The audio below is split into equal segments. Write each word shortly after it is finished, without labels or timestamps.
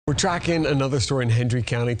We're tracking another story in Hendry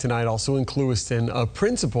County tonight, also in Clewiston. A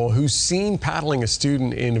principal who's seen paddling a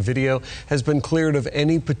student in a video has been cleared of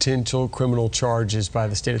any potential criminal charges by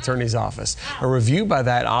the state attorney's office. A review by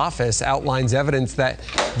that office outlines evidence that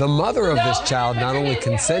the mother of this child not only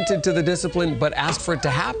consented to the discipline, but asked for it to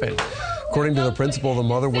happen. According to the principal, the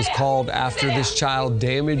mother was called after this child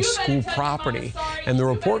damaged school property. And the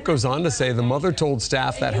report goes on to say the mother told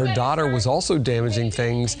staff that her daughter was also damaging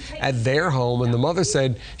things at their home. And the mother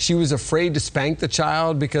said she was afraid to spank the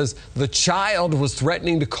child because the child was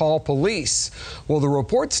threatening to call police. Well, the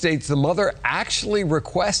report states the mother actually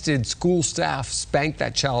requested school staff spank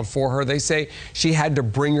that child for her. They say she had to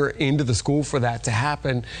bring her into the school for that to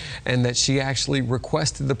happen, and that she actually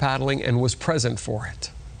requested the paddling and was present for it.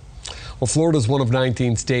 Well, Florida is one of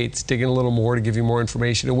 19 states. Digging a little more to give you more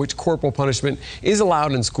information in which corporal punishment is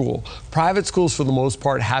allowed in school. Private schools, for the most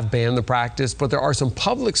part, have banned the practice, but there are some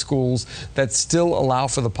public schools that still allow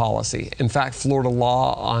for the policy. In fact, Florida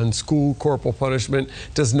law on school corporal punishment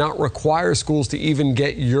does not require schools to even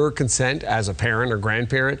get your consent as a parent or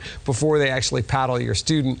grandparent before they actually paddle your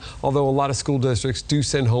student, although a lot of school districts do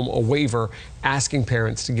send home a waiver asking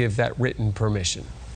parents to give that written permission.